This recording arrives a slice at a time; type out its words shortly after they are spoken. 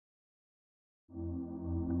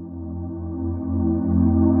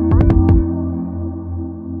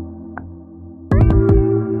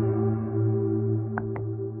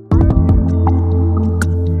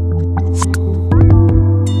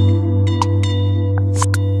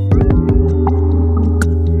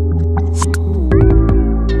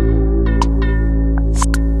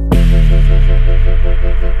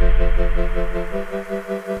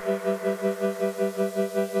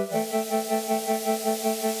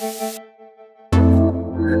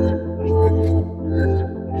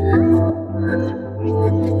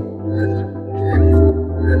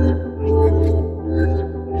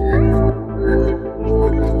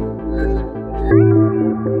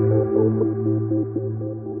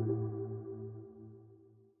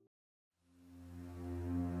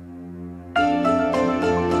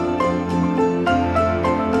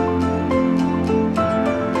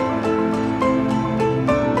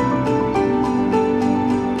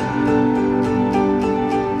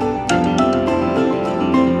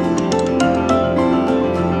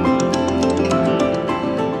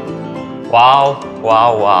Wow,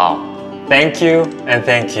 wow, wow. Thank you and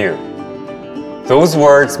thank you. Those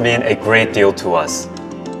words mean a great deal to us.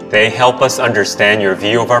 They help us understand your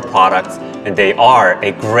view of our products, and they are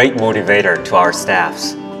a great motivator to our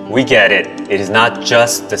staffs. We get it. It is not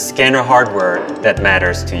just the scanner hardware that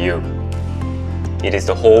matters to you. It is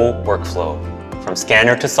the whole workflow, from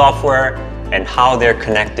scanner to software and how they're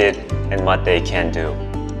connected and what they can do.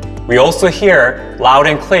 We also hear loud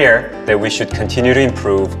and clear that we should continue to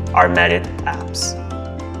improve our Medit apps.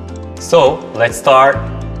 So let's start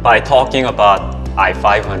by talking about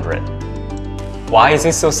i500. Why is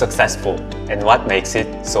it so successful and what makes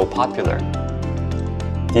it so popular?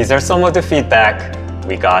 These are some of the feedback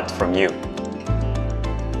we got from you.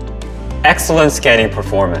 Excellent scanning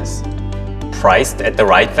performance, priced at the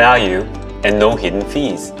right value and no hidden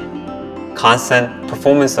fees. Constant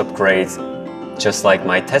performance upgrades, just like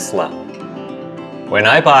my Tesla. When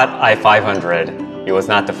I bought i500, it was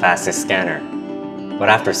not the fastest scanner. But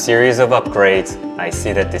after a series of upgrades, I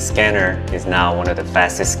see that this scanner is now one of the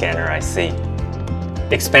fastest scanners I see.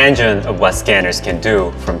 Expansion of what scanners can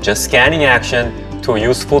do, from just scanning action to a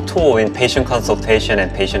useful tool in patient consultation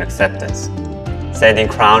and patient acceptance, sending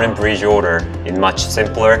crown and bridge order in much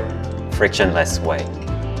simpler, frictionless way.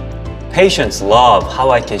 Patients love how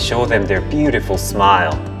I can show them their beautiful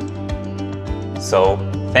smile. So,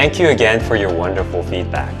 thank you again for your wonderful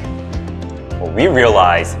feedback. Well, we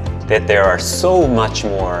realize that there are so much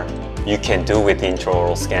more you can do with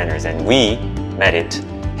intraoral scanners, and we, Medit,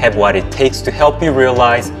 have what it takes to help you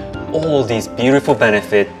realize all these beautiful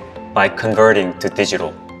benefits by converting to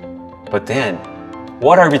digital. But then,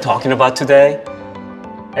 what are we talking about today?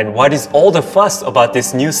 And what is all the fuss about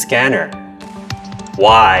this new scanner?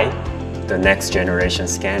 Why the next generation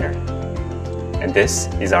scanner? And this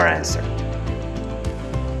is our answer.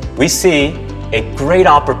 We see a great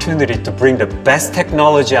opportunity to bring the best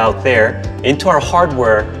technology out there into our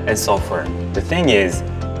hardware and software. The thing is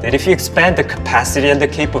that if you expand the capacity and the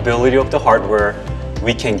capability of the hardware,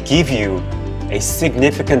 we can give you a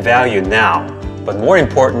significant value now. But more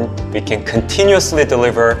important, we can continuously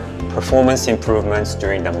deliver performance improvements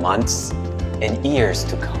during the months and years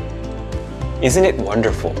to come. Isn't it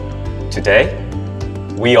wonderful? Today,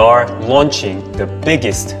 we are launching the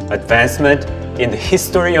biggest advancement in the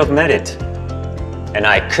history of Medit. And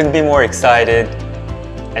I couldn't be more excited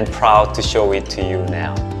and proud to show it to you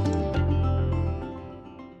now.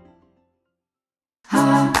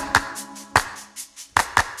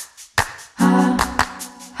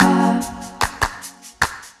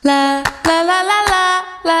 La la la la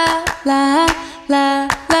la la la la la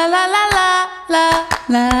la la la la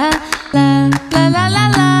la la la la la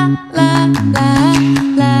la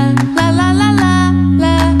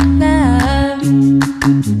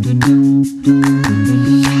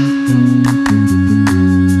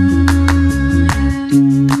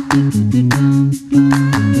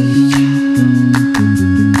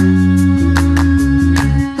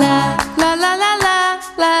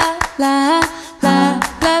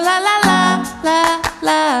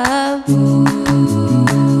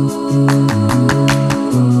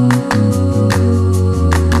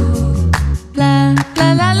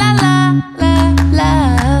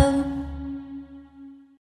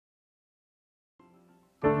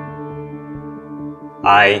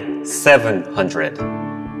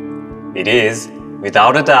i700. It is,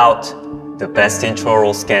 without a doubt, the best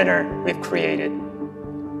intraoral scanner we've created.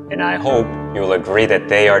 And I hope you'll agree that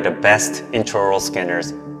they are the best intraoral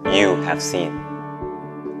scanners you have seen.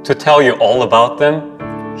 To tell you all about them,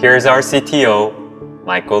 here's our CTO,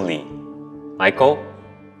 Michael Lee. Michael?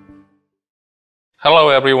 Hello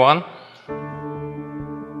everyone.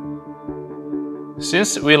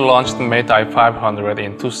 Since we launched Medit i500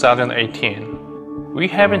 in 2018, we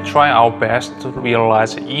have been trying our best to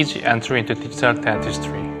realize easy entry into digital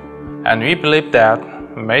dentistry. And we believe that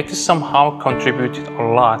Medit somehow contributed a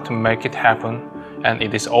lot to make it happen, and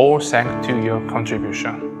it is all thanks to your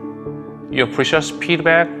contribution. Your precious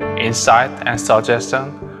feedback, insight, and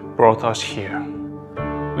suggestion brought us here.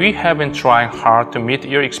 We have been trying hard to meet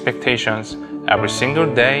your expectations every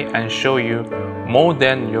single day and show you more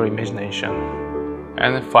than your imagination.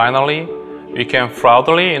 And finally, we can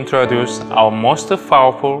proudly introduce our most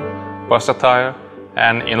powerful, versatile,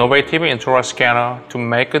 and innovative intraoral scanner to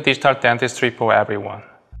make digital dentistry for everyone.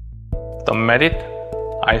 The Medit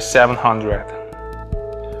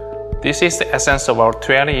i700. This is the essence of our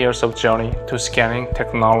 20 years of journey to scanning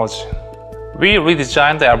technology. We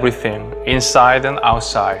redesigned everything, inside and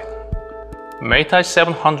outside. Medit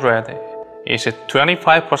i700 is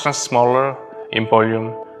 25% smaller in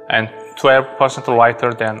volume and 12%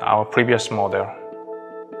 lighter than our previous model.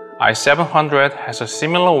 i700 has a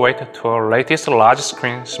similar weight to our latest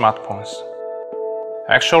large-screen smartphones.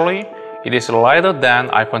 Actually, it is lighter than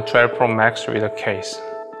iPhone 12 Pro Max with a case.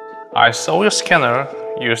 I saw your scanner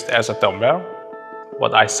used as a dumbbell,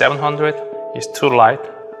 but i700 is too light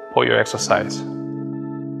for your exercise.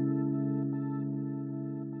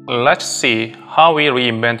 Let's see how we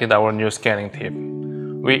reinvented our new scanning tip.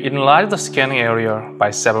 We enlarged the scanning area by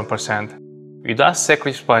 7% without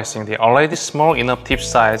sacrificing the already small enough tip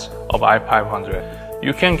size of i500.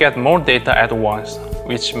 You can get more data at once,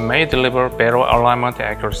 which may deliver better alignment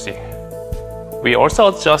accuracy. We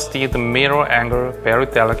also adjusted the mirror angle very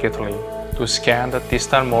delicately to scan the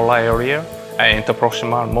distal molar area and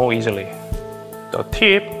interproximal more easily. The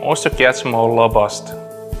tip also gets more robust.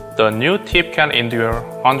 The new tip can endure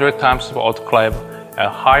 100 times of autoclave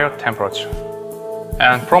at higher temperature.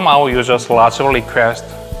 And from our users' larger request,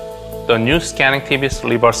 the new scanning tip is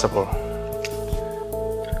reversible.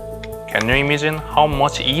 Can you imagine how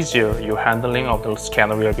much easier your handling of the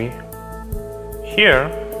scanner will be? Here,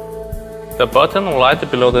 the button right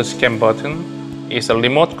below the scan button is a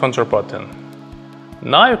remote control button.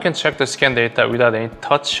 Now you can check the scan data without any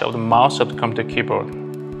touch of the mouse or the computer keyboard.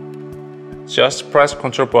 Just press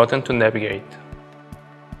control button to navigate.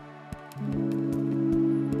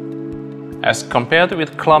 As compared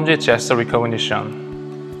with clumsy gesture recognition,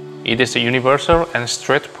 it is a universal and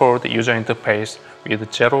straightforward user interface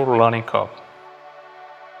with zero learning curve.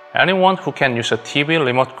 Anyone who can use a TV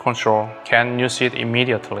remote control can use it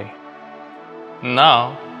immediately.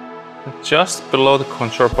 Now, just below the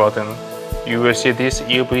control button, you will see this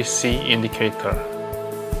UVC indicator.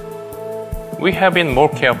 We have been more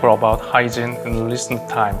careful about hygiene in recent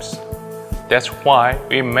times. That's why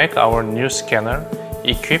we make our new scanner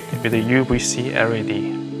equipped with a UVC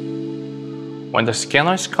LED. When the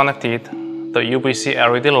scanner is connected, the UVC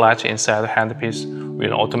LED lights inside the handpiece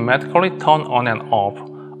will automatically turn on and off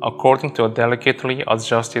according to a delicately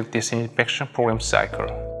adjusted disinfection program cycle.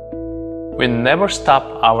 We never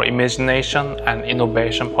stop our imagination and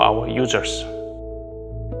innovation for our users.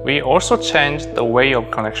 We also changed the way of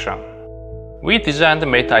connection. We designed the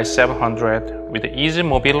Medit i700 with easy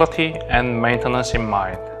mobility and maintenance in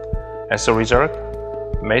mind. As a result,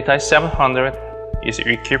 Medit i700 is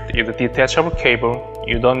equipped with a detachable cable.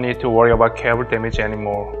 You don't need to worry about cable damage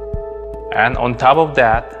anymore. And on top of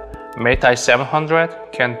that, Medit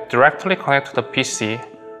i700 can directly connect to the PC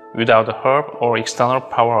without a hub or external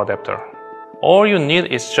power adapter. All you need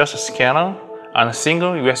is just a scanner and a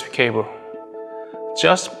single USB cable.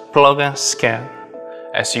 Just plug and scan,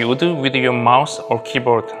 as you would with your mouse or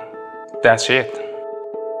keyboard. That's it.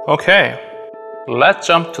 Okay, let's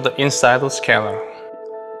jump to the inside of the scanner.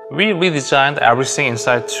 We redesigned everything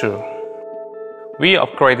inside too. We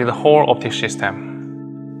upgraded the whole optic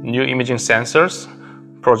system. New imaging sensors,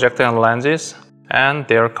 projector and lenses, and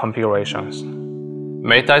their configurations.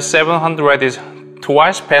 Medit i700 is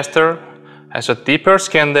twice faster, has a deeper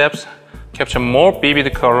scan depth, capture more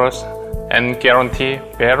vivid colors, and guarantee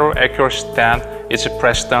better accuracy than its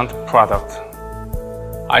precedent product.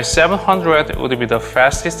 i700 would be the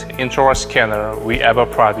fastest intraoral scanner we ever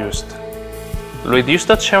produced. Reduce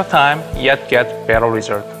the chair time, yet get better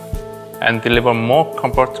result, and deliver more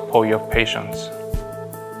comfort for your patients.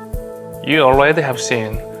 You already have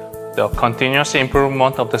seen the continuous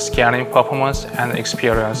improvement of the scanning performance and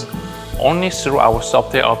experience only through our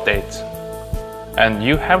software updates. And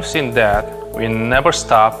you have seen that we never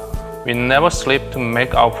stop, we never sleep to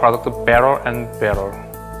make our product better and better.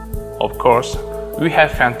 Of course, we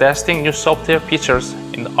have fantastic new software features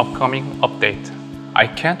in the upcoming update. I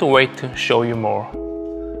can't wait to show you more.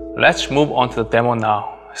 Let's move on to the demo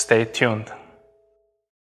now. Stay tuned.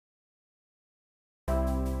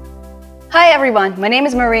 Hi everyone, my name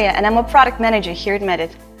is Maria and I'm a product manager here at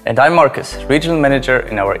Medit. And I'm Marcus, regional manager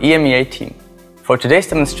in our EMEA team. For today's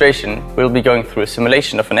demonstration, we'll be going through a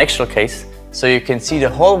simulation of an actual case so you can see the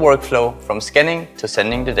whole workflow from scanning to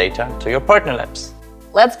sending the data to your partner labs.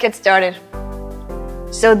 Let's get started.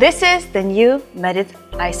 So this is the new Medit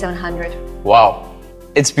i700. Wow,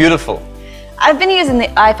 it's beautiful. I've been using the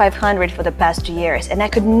i500 for the past 2 years and I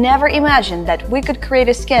could never imagine that we could create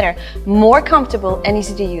a scanner more comfortable and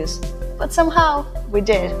easy to use. But somehow we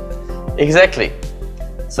did. Exactly.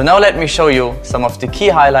 So now let me show you some of the key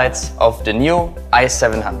highlights of the new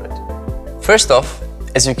i700. First off,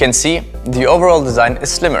 as you can see, the overall design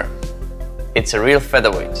is slimmer. It's a real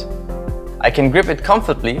featherweight. I can grip it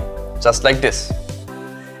comfortably, just like this.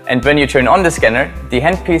 And when you turn on the scanner, the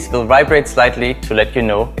handpiece will vibrate slightly to let you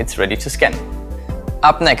know it's ready to scan.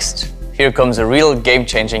 Up next, here comes a real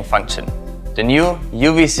game-changing function, the new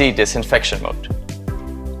UVC disinfection mode.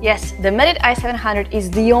 Yes, the Medit i700 is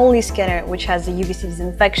the only scanner which has the UVC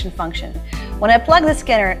disinfection function. When I plug the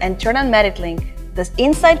scanner and turn on MeditLink, the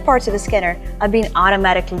inside parts of the scanner are being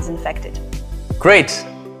automatically disinfected. Great!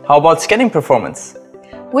 How about scanning performance?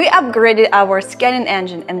 We upgraded our scanning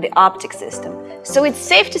engine and the optic system, so it's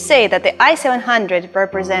safe to say that the i700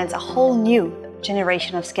 represents a whole new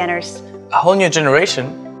generation of scanners. A whole new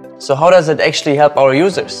generation? So how does it actually help our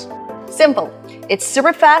users? Simple. It's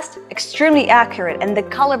super fast, extremely accurate, and the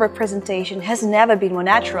color representation has never been more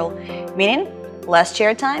natural, meaning less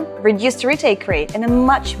chair time, reduced retake rate, and a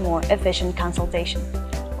much more efficient consultation.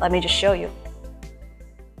 Let me just show you.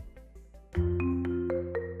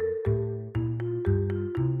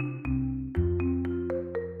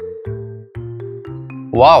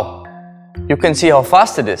 Wow! You can see how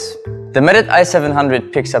fast it is. The Medit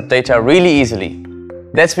i700 picks up data really easily.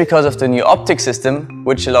 That's because of the new optic system,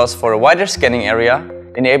 which allows for a wider scanning area,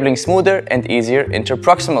 enabling smoother and easier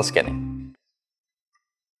interproximal scanning.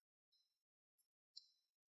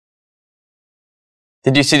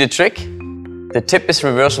 Did you see the trick? The tip is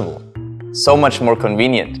reversible. So much more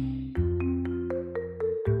convenient.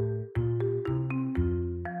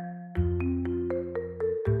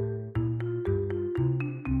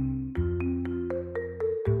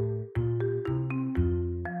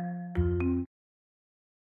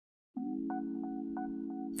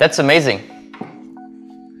 That's amazing.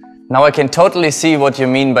 Now I can totally see what you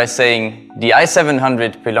mean by saying the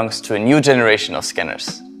i700 belongs to a new generation of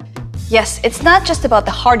scanners. Yes, it's not just about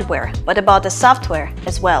the hardware, but about the software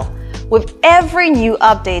as well. With every new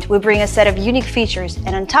update, we bring a set of unique features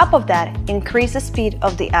and on top of that, increase the speed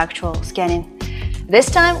of the actual scanning. This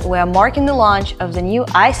time, we are marking the launch of the new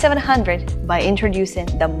i700 by introducing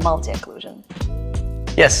the multi-occlusion.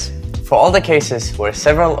 Yes. For all the cases where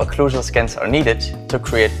several occlusal scans are needed to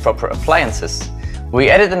create proper appliances, we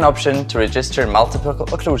added an option to register multiple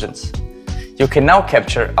occlusions. You can now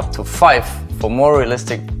capture up to 5 for more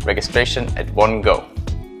realistic registration at one go.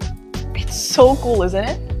 It's so cool, isn't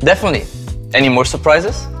it? Definitely. Any more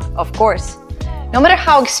surprises? Of course. No matter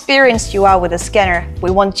how experienced you are with a scanner,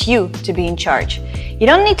 we want you to be in charge. You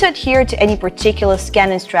don't need to adhere to any particular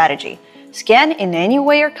scanning strategy. Scan in any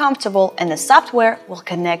way you're comfortable and the software will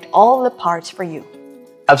connect all the parts for you.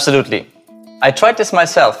 Absolutely. I tried this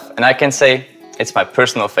myself and I can say it's my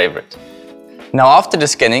personal favorite. Now after the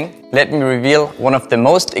scanning, let me reveal one of the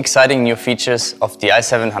most exciting new features of the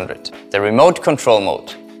i700, the remote control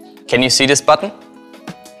mode. Can you see this button?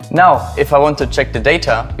 Now, if I want to check the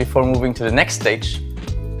data before moving to the next stage,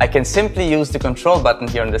 I can simply use the control button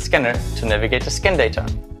here on the scanner to navigate the scan data.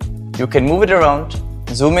 You can move it around,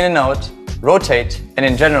 zoom in and out, rotate, and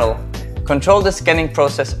in general, control the scanning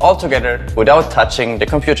process altogether without touching the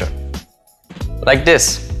computer. Like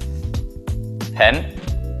this. Pen.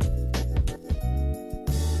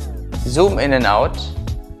 Zoom in and out.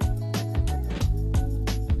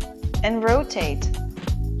 And rotate.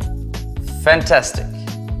 Fantastic.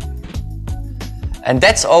 And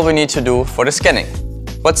that's all we need to do for the scanning.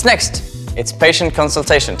 What's next? It's patient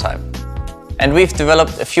consultation time. And we've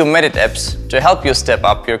developed a few Medit apps to help you step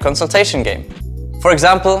up your consultation game. For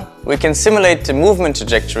example, we can simulate the movement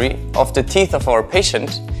trajectory of the teeth of our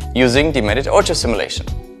patient using the Medit Ortho simulation.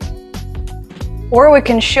 Or we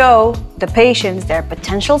can show the patients their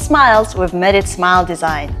potential smiles with Medit Smile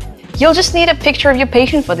Design. You'll just need a picture of your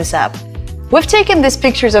patient for this app. We've taken these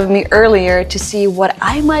pictures of me earlier to see what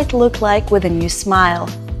I might look like with a new smile.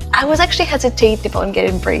 I was actually hesitating on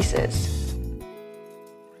getting braces.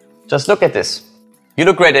 Just look at this. You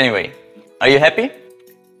look great anyway. Are you happy?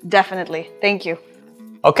 Definitely. Thank you.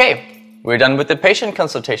 Okay, we're done with the patient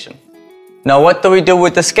consultation. Now what do we do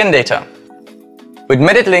with the scan data? With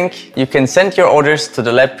MeditLink, you can send your orders to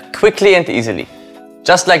the lab quickly and easily.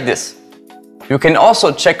 Just like this. You can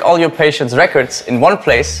also check all your patients' records in one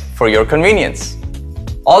place for your convenience.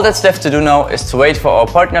 All that's left to do now is to wait for our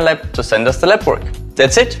partner lab to send us the lab work.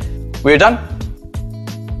 That's it. We're done.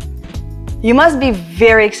 You must be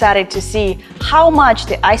very excited to see how much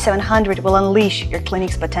the i700 will unleash your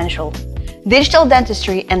clinic's potential. Digital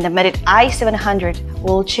dentistry and the Medit i700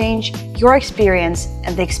 will change your experience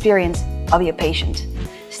and the experience of your patient.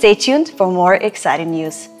 Stay tuned for more exciting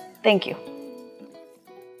news. Thank you.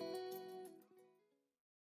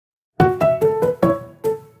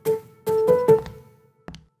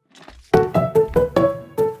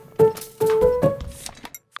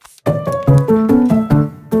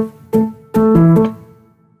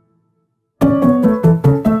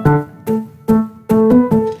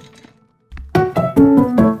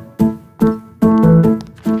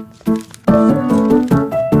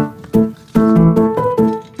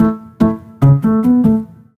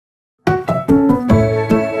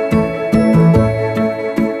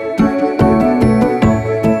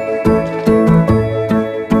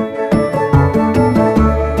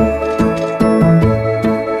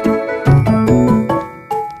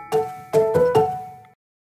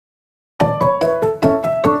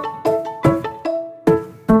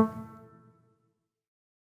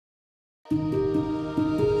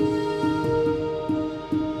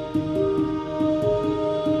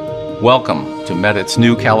 Welcome to Medit's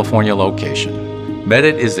new California location.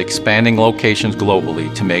 Medit is expanding locations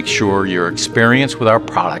globally to make sure your experience with our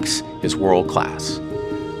products is world-class.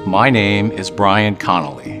 My name is Brian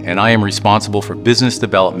Connolly, and I am responsible for business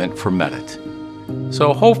development for Medit.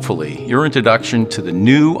 So hopefully your introduction to the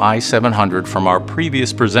new i700 from our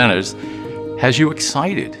previous presenters has you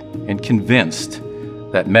excited and convinced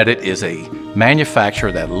that Medit is a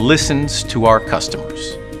manufacturer that listens to our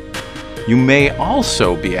customers. You may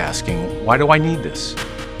also be asking, why do I need this?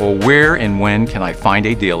 Or where and when can I find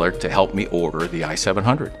a dealer to help me order the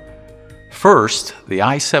i700? First, the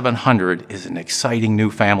i700 is an exciting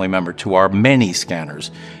new family member to our many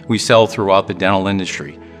scanners we sell throughout the dental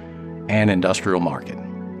industry and industrial market.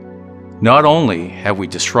 Not only have we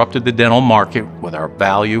disrupted the dental market with our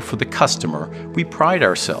value for the customer, we pride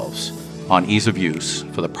ourselves on ease of use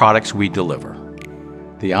for the products we deliver.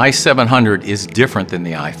 The i700 is different than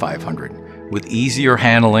the i500. With easier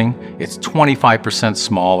handling, it's 25%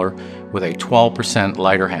 smaller with a 12%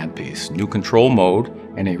 lighter handpiece, new control mode,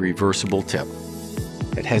 and a reversible tip.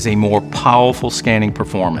 It has a more powerful scanning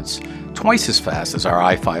performance, twice as fast as our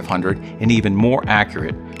i500 and even more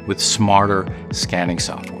accurate with smarter scanning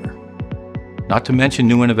software. Not to mention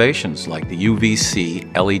new innovations like the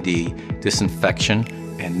UVC LED disinfection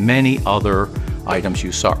and many other items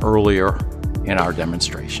you saw earlier in our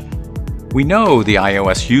demonstration. We know the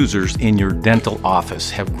iOS users in your dental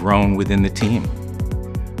office have grown within the team.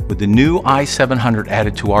 With the new i700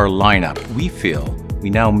 added to our lineup, we feel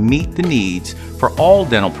we now meet the needs for all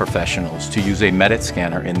dental professionals to use a Medit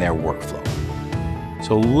scanner in their workflow.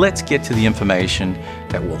 So let's get to the information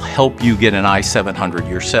that will help you get an i700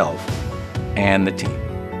 yourself and the team.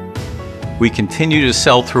 We continue to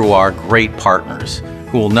sell through our great partners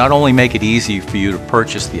who will not only make it easy for you to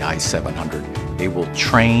purchase the i700, they will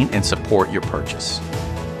train and support your purchase.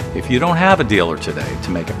 If you don't have a dealer today to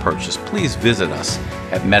make a purchase, please visit us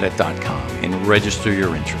at Medit.com and register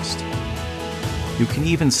your interest. You can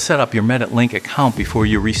even set up your MeditLink account before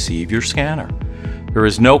you receive your scanner. There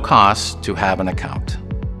is no cost to have an account.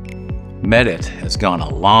 Medit has gone a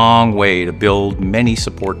long way to build many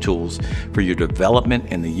support tools for your development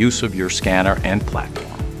and the use of your scanner and platform.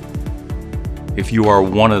 If you are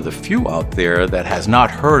one of the few out there that has not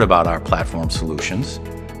heard about our platform solutions,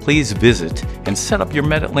 please visit and set up your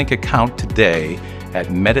MeditLink account today at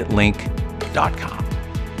MeditLink.com.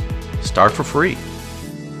 Start for free.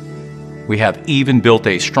 We have even built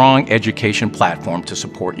a strong education platform to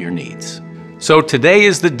support your needs. So today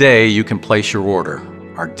is the day you can place your order.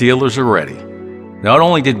 Our dealers are ready. Not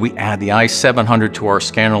only did we add the i700 to our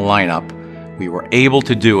scanner lineup, we were able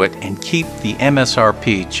to do it and keep the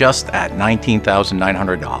MSRP just at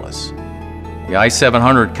 $19,900. The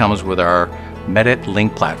i700 comes with our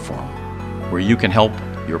MeditLink platform, where you can help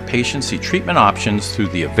your patients see treatment options through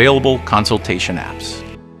the available consultation apps.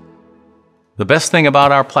 The best thing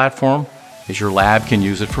about our platform is your lab can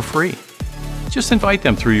use it for free. Just invite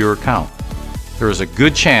them through your account. There is a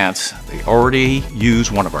good chance they already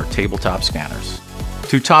use one of our tabletop scanners.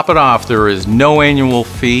 To top it off, there is no annual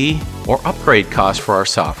fee or upgrade cost for our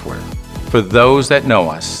software. For those that know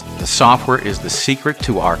us, the software is the secret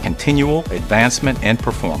to our continual advancement and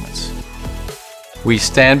performance. We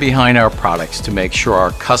stand behind our products to make sure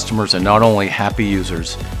our customers are not only happy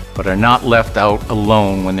users, but are not left out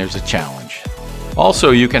alone when there's a challenge.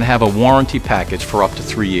 Also, you can have a warranty package for up to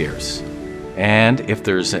 3 years. And if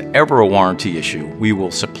there's ever a warranty issue, we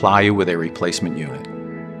will supply you with a replacement unit.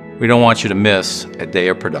 We don't want you to miss a day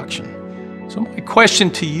of production. So my question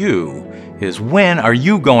to you is, when are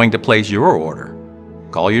you going to place your order?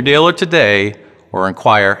 Call your dealer today or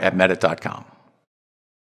inquire at Medit.com.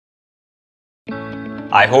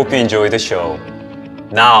 I hope you enjoyed the show.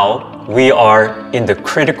 Now, we are in the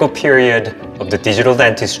critical period of the digital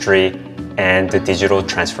dentistry and the digital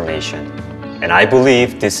transformation. And I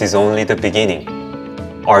believe this is only the beginning.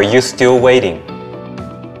 Are you still waiting?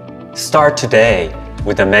 Start today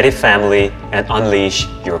with the Medit family and unleash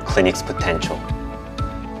your clinic's potential.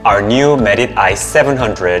 Our new Medit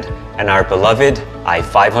i700 and our beloved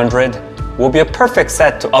i500 will be a perfect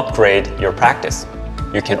set to upgrade your practice.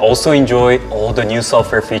 You can also enjoy all the new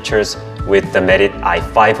software features with the Medit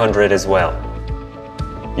i500 as well.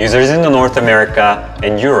 Users in North America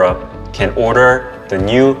and Europe can order the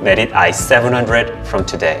new Medit i700 from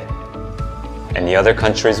today, and the other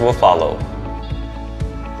countries will follow.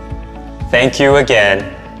 Thank you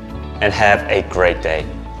again, and have a great day.